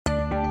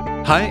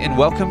Hi, and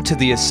welcome to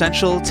the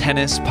Essential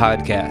Tennis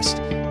Podcast,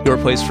 your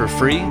place for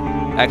free,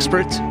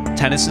 expert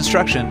tennis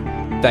instruction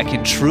that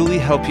can truly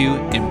help you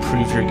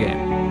improve your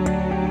game.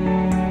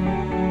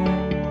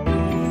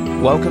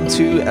 Welcome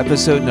to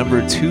episode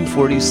number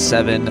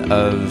 247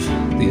 of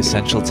the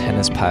Essential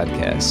Tennis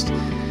Podcast.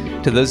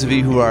 To those of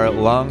you who are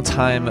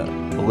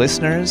longtime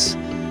listeners,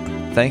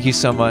 thank you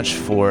so much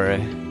for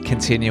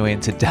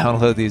continuing to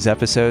download these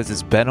episodes.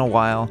 It's been a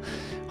while.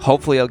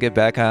 Hopefully I'll get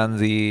back on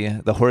the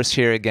horse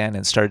here again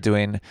and start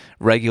doing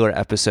regular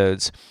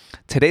episodes.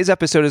 Today's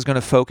episode is going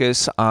to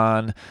focus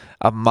on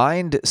a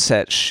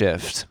mindset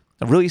shift,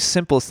 a really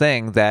simple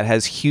thing that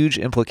has huge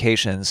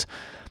implications,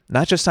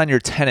 not just on your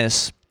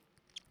tennis,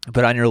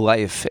 but on your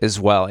life as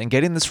well. And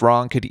getting this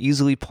wrong could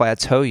easily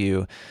plateau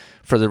you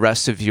for the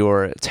rest of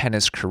your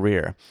tennis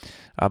career.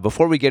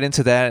 Before we get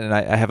into that, and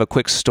I have a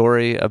quick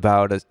story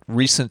about a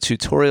recent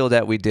tutorial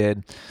that we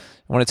did,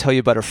 I want to tell you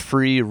about a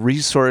free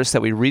resource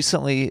that we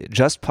recently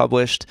just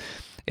published.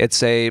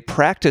 It's a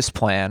practice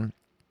plan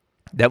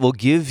that will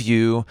give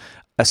you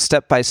a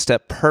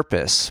step-by-step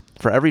purpose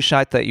for every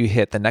shot that you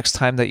hit the next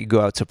time that you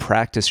go out to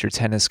practice your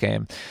tennis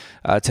game.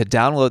 To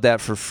download that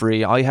for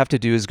free, all you have to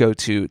do is go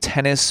to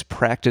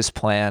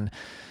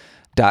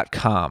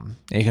tennispracticeplan.com.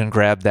 And you can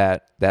grab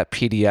that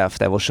PDF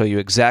that will show you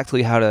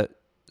exactly how to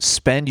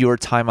spend your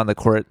time on the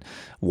court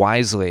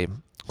wisely,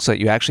 so that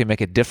you actually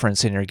make a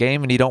difference in your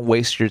game and you don't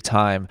waste your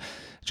time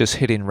just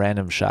hitting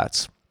random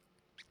shots.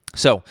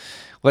 So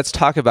let's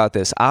talk about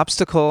this,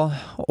 obstacle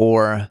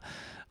or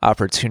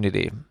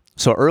opportunity.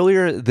 So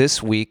earlier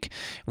this week,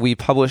 we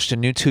published a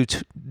new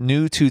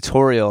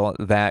tutorial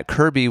that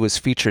Kirby was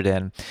featured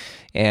in,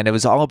 and it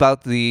was all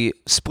about the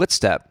split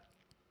step.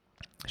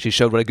 She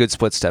showed what a good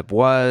split step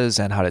was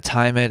and how to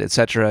time it,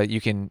 etc. You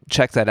can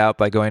check that out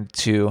by going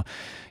to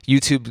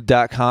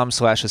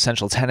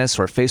youtube.com/essentialtennis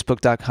or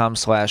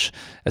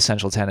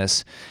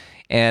facebook.com/essentialtennis.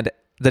 And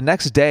the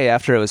next day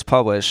after it was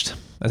published,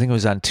 I think it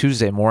was on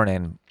Tuesday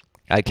morning,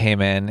 I came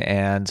in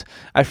and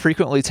I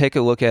frequently take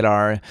a look at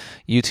our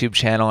YouTube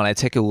channel and I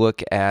take a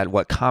look at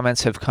what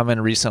comments have come in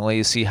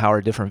recently, see how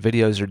our different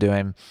videos are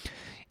doing.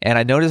 And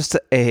I noticed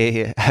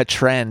a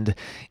trend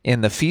in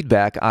the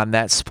feedback on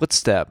that split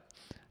step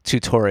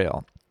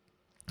tutorial.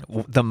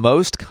 The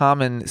most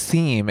common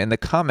theme in the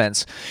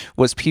comments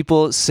was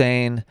people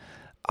saying,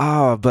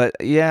 "Oh, but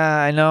yeah,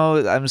 I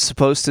know I'm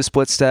supposed to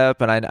split step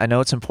and I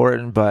know it's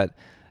important, but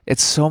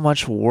it's so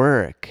much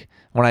work.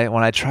 When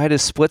I try to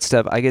split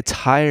step, I get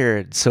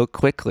tired so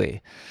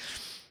quickly."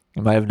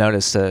 You might have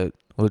noticed a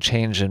little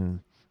change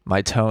in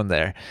my tone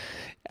there.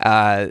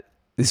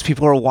 These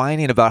people are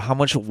whining about how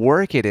much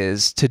work it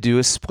is to do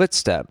a split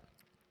step,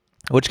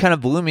 which kind of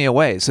blew me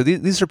away. So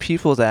these are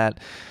people that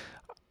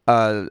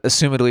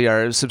assumedly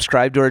are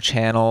subscribed to our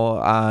channel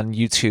on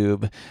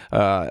YouTube,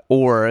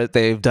 or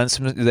they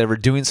were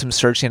doing some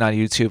searching on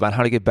YouTube on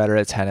how to get better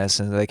at tennis,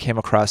 and they came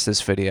across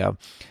this video.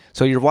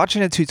 So you're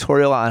watching a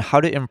tutorial on how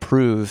to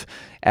improve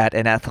at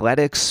an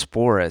athletic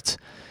sport,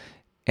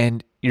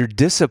 and you're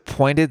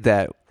disappointed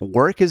that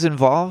work is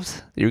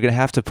involved. You're going to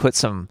have to put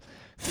some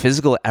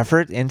physical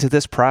effort into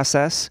this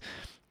process.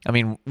 I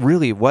mean,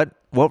 really, what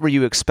were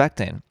you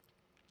expecting?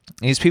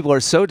 These people are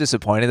so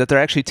disappointed that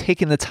they're actually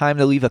taking the time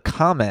to leave a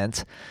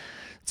comment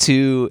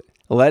to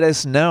let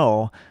us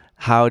know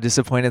how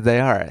disappointed they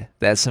are,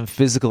 that some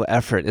physical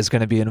effort is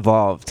going to be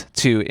involved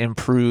to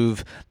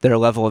improve their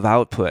level of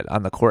output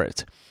on the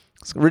court.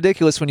 It's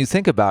ridiculous when you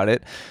think about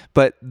it,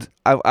 but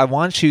I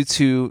want you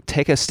to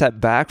take a step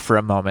back for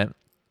a moment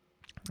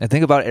and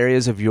think about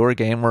areas of your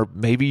game where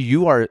maybe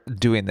you are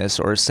doing this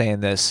or saying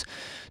this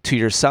to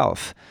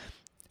yourself.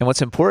 And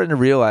what's important to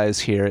realize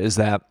here is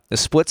that the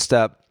split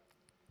step,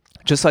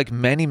 just like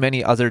many,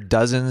 many other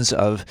dozens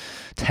of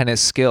tennis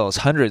skills,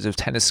 hundreds of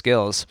tennis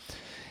skills,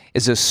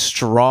 is a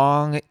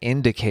strong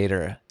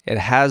indicator. It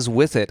has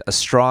with it a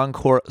strong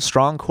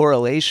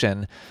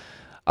correlation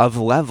of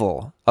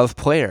level of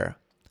player.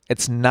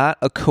 It's not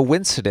a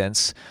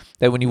coincidence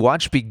that when you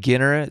watch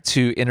beginner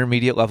to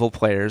intermediate level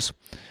players,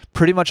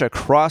 pretty much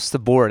across the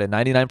board, in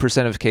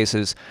 99% of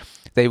cases,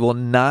 they will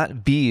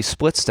not be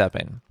split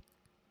stepping.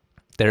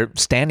 They're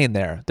standing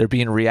there. They're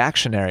being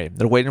reactionary.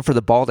 They're waiting for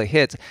the ball to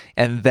hit,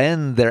 and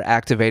then they're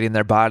activating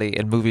their body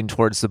and moving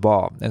towards the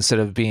ball instead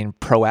of being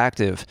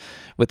proactive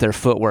with their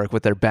footwork,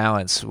 with their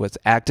balance, with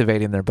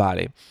activating their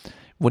body.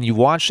 When you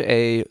watch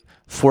a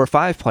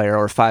 4-5 player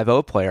or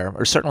 5-0 player,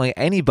 or certainly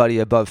anybody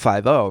above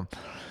 5-0,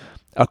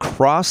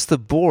 across the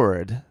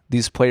board,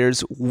 these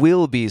players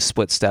will be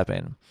split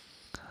stepping.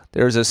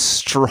 There's a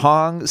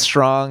strong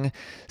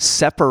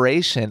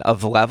separation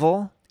of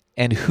level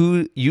and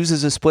who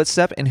uses a split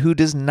step and who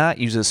does not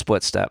use a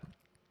split step.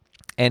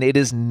 And it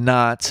is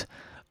not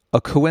a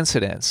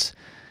coincidence.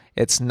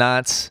 It's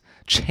not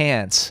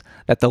chance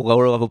that the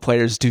lower level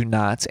players do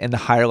not and the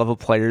higher level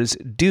players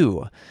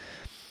do.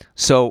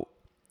 So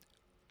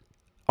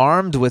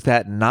armed with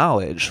that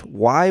knowledge,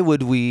 why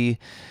would we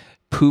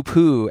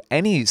poo-poo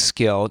any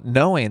skill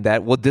knowing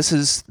that, well, this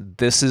is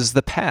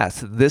the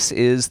path. This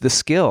is the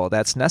skill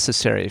that's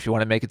necessary if you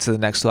want to make it to the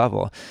next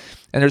level.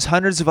 And there's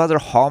hundreds of other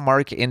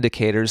hallmark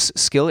indicators,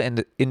 skill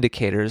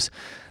indicators,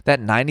 that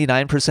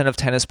 99% of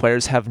tennis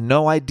players have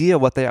no idea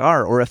what they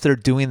are or if they're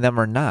doing them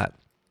or not.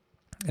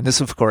 And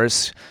this, of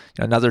course,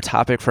 another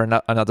topic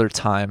for another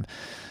time.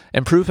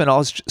 Improvement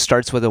all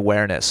starts with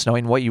awareness,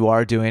 knowing what you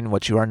are doing,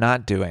 what you are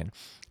not doing.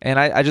 And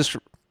I just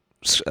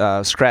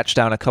scratched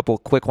down a couple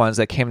quick ones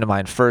that came to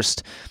mind.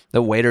 First,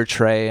 the waiter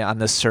tray on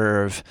the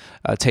serve,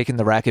 taking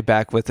the racket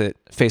back with it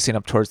facing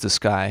up towards the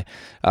sky.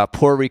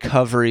 Poor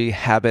recovery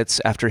habits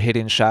after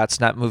hitting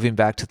shots, not moving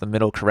back to the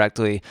middle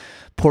correctly.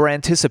 Poor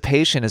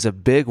anticipation is a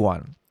big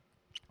one.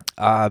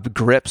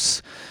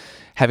 Grips,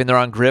 having the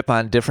wrong grip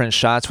on different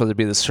shots, whether it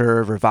be the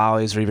serve or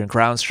volleys or even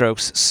ground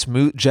strokes.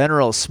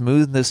 General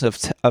smoothness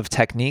of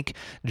technique,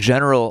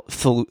 general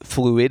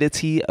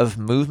fluidity of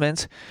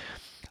movement.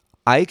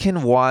 I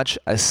can watch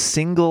a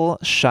single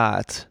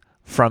shot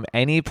from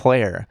any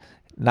player,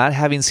 not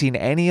having seen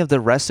any of the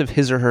rest of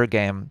his or her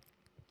game,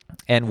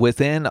 and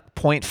within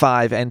 0.5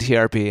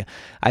 NTRP,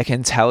 I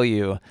can tell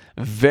you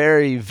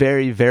very,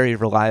 very, very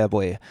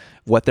reliably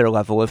what their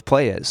level of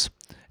play is.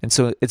 And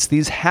so it's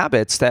these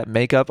habits that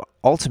make up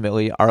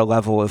ultimately our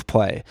level of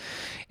play.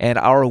 And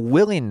our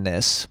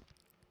willingness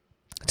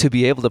to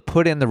be able to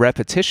put in the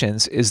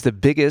repetitions is the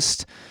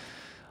biggest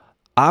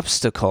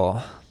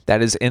obstacle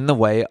that is in the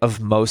way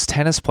of most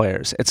tennis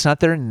players. It's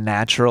not their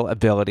natural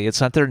ability. It's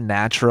not their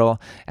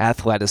natural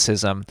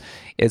athleticism.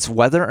 It's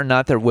whether or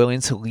not they're willing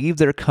to leave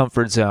their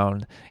comfort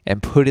zone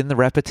and put in the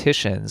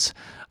repetitions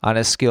on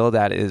a skill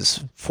that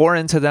is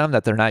foreign to them,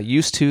 that they're not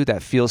used to,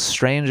 that feels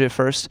strange at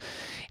first,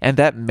 and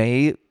that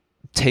may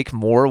take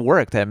more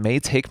work, that may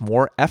take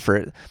more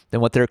effort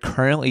than what they're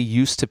currently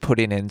used to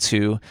putting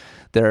into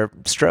their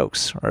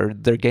strokes or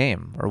their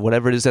game or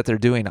whatever it is that they're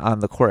doing on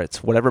the court,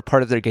 whatever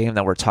part of their game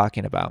that we're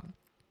talking about.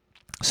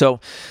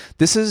 So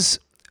this is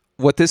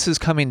what this is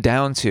coming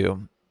down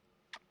to,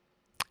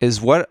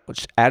 is what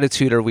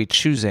attitude are we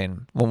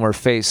choosing when we're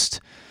faced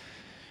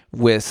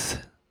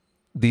with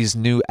these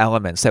new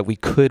elements that we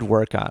could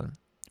work on.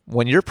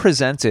 When you're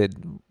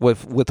presented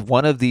with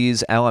one of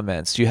these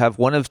elements, you have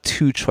one of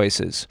two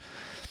choices.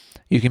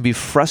 You can be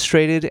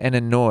frustrated and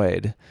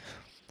annoyed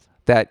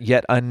that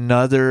yet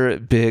another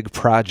big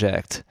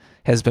project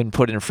has been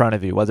put in front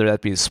of you, whether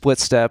that be a split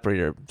step or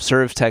your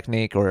serve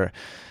technique or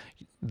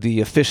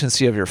the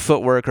efficiency of your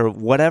footwork or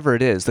whatever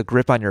it is, the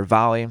grip on your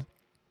volley.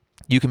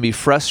 You can be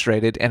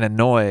frustrated and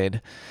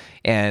annoyed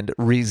and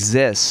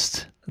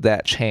resist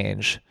that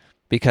change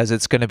because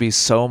it's going to be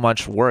so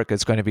much work.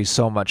 It's going to be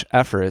so much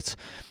effort.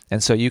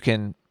 And so you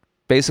can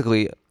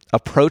basically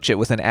approach it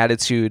with an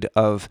attitude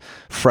of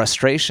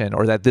frustration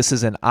or that this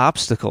is an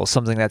obstacle,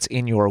 something that's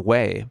in your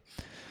way.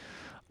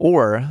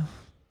 Or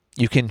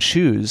you can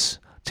choose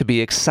to be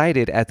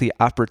excited at the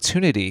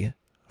opportunity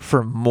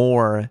for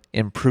more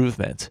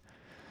improvement.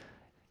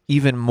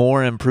 Even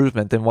more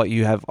improvement than what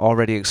you have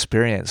already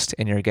experienced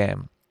in your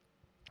game.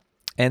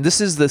 And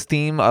this is the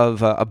theme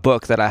of a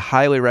book that I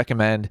highly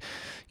recommend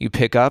you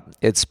pick up.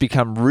 It's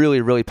become really,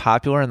 really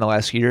popular in the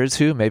last year or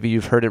two. Maybe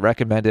you've heard it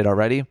recommended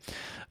already.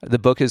 The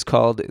book is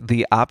called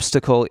The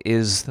Obstacle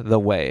is the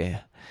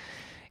Way.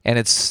 And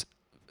it's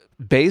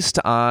based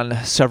on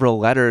several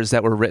letters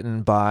that were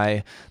written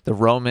by the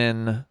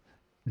Roman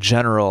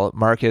general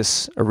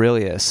Marcus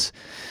Aurelius.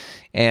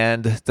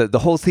 And the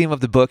whole theme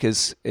of the book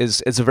is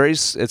it's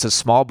a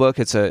small book.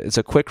 It's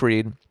a quick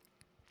read,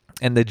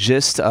 and the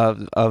gist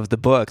of the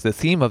book, the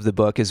theme of the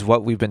book, is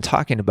what we've been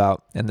talking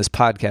about in this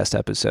podcast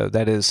episode.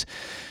 That is,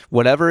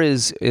 whatever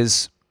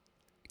is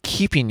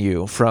keeping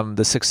you from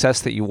the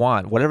success that you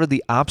want, whatever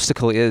the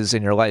obstacle is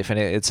in your life, and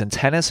it's in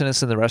tennis and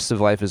it's in the rest of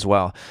life as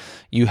well,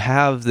 you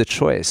have the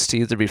choice to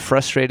either be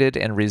frustrated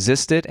and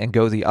resist it and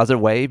go the other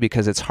way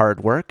because it's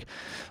hard work,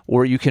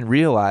 or you can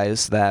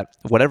realize that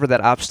whatever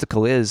that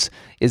obstacle is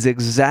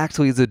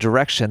exactly the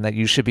direction that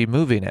you should be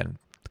moving in,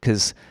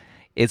 because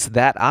it's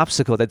that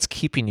obstacle that's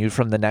keeping you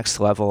from the next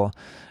level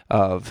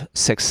of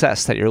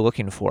success that you're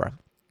looking for.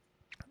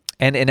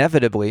 And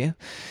inevitably,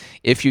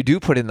 if you do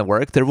put in the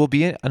work, there will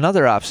be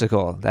another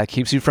obstacle that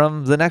keeps you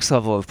from the next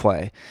level of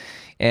play.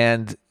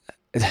 And,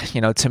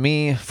 to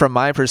me, from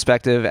my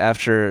perspective,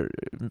 after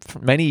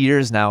many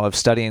years now of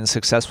studying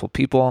successful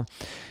people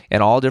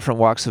in all different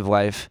walks of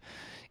life,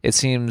 it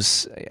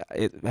seems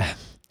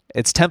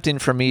it's tempting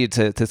for me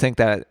to think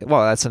that,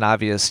 well, that's an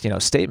obvious,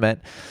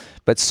 statement,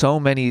 but so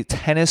many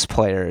tennis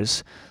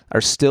players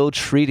are still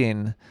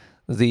treating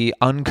the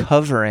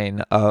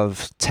uncovering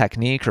of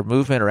technique or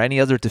movement or any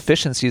other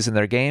deficiencies in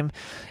their game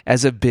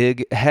as a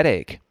big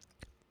headache.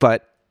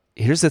 But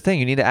here's the thing,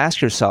 you need to ask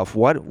yourself,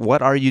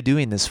 what are you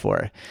doing this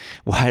for?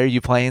 Why are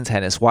you playing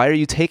tennis? Why are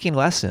you taking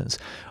lessons?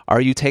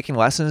 Are you taking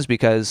lessons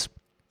because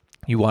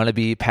you want to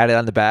be patted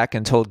on the back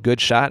and told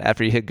good shot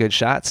after you hit good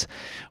shots?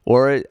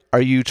 Or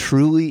are you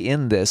truly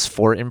in this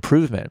for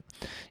improvement?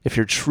 If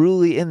you're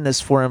truly in this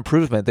for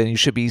improvement, then you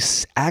should be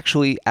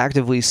actually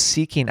actively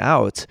seeking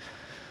out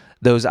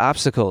those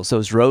obstacles,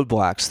 those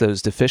roadblocks,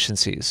 those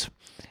deficiencies,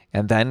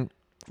 and then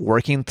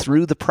working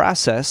through the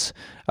process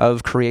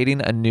of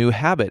creating a new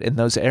habit in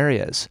those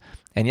areas.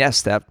 And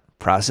yes, that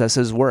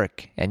processes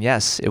work. And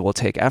yes, it will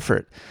take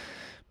effort,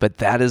 but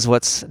that is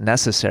what's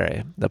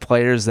necessary. The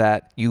players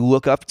that you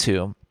look up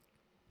to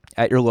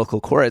at your local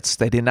courts,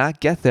 they did not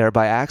get there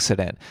by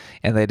accident,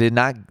 and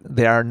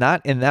they are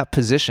not in that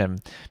position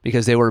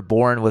because they were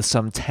born with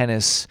some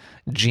tennis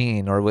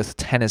gene or with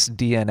tennis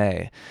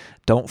DNA.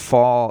 Don't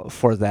fall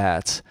for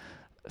that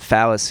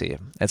fallacy.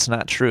 It's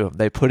not true.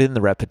 They put in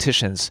the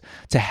repetitions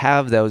to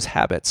have those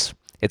habits.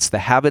 It's the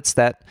habits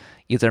that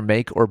either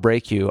make or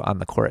break you on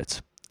the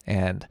court.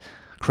 And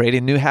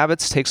creating new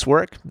habits takes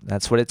work.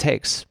 That's what it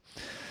takes.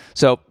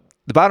 So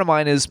the bottom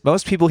line is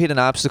most people hit an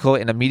obstacle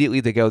and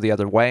immediately they go the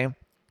other way.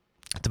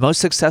 The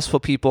most successful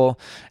people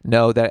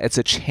know that it's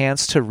a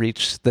chance to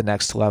reach the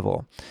next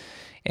level.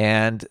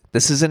 And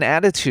this is an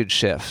attitude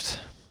shift.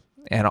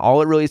 And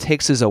all it really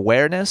takes is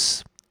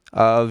awareness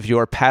of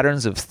your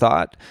patterns of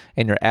thought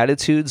and your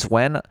attitudes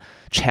when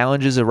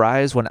challenges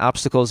arise, when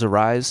obstacles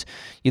arise,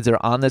 either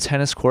on the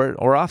tennis court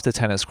or off the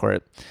tennis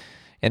court.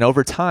 And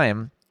over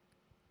time,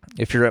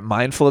 if you're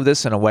mindful of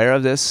this and aware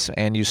of this,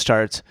 and you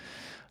start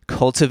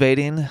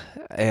cultivating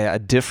a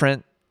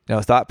different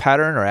thought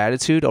pattern or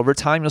attitude, over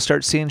time you'll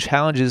start seeing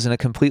challenges in a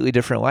completely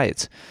different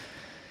light.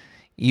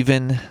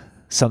 Even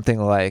something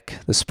like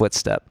the split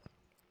step.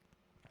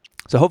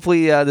 So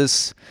hopefully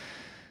this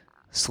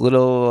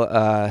little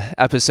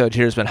episode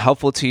here has been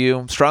helpful to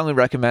you. Strongly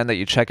recommend that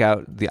you check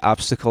out The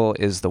Obstacle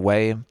is the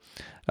Way.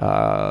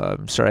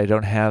 Sorry, I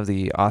don't have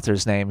the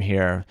author's name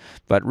here,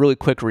 but really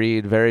quick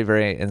read, very,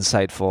 very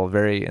insightful,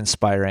 very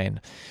inspiring,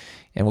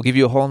 and will give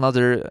you a whole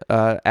nother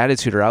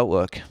attitude or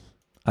outlook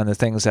on the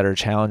things that are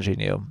challenging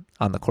you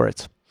on the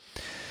courts.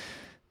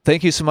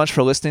 Thank you so much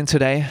for listening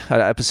today,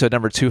 episode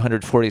number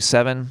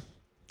 247.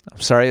 I'm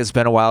sorry it's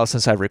been a while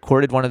since I've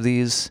recorded one of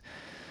these.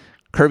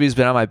 Kirby's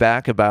been on my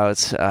back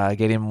about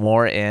getting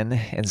more in,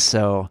 and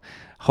so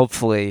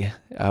hopefully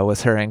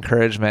with her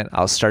encouragement,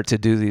 I'll start to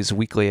do these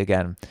weekly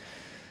again.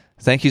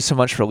 Thank you so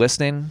much for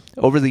listening.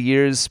 Over the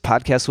years,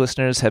 podcast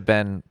listeners have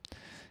been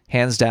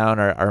hands down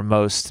our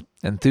most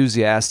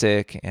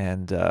enthusiastic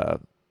and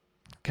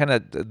kind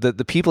of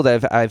the people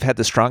that I've had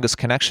the strongest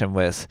connection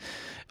with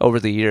over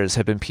the years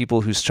have been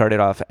people who started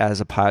off as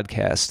a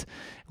podcast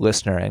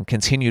listener and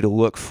continue to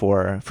look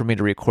for me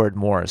to record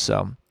more.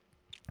 So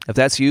if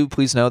that's you,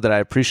 please know that I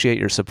appreciate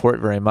your support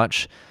very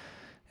much,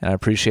 and I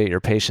appreciate your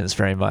patience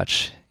very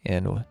much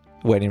in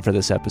waiting for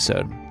this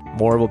episode.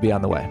 More will be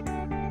on the way.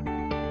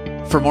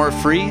 For more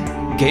free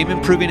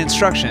game-improving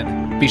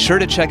instruction, be sure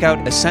to check out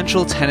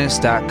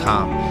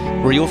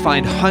EssentialTennis.com, where you'll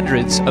find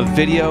hundreds of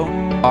video,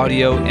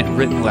 audio, and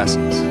written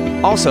lessons.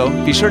 Also,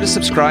 be sure to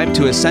subscribe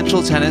to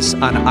Essential Tennis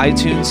on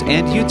iTunes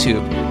and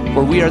YouTube,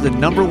 where we are the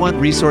 #1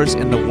 resource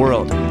in the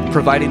world,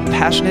 providing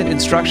passionate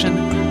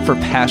instruction for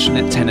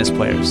passionate tennis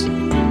players.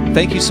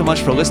 Thank you so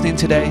much for listening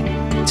today.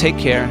 Take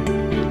care,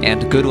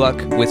 and good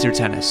luck with your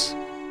tennis.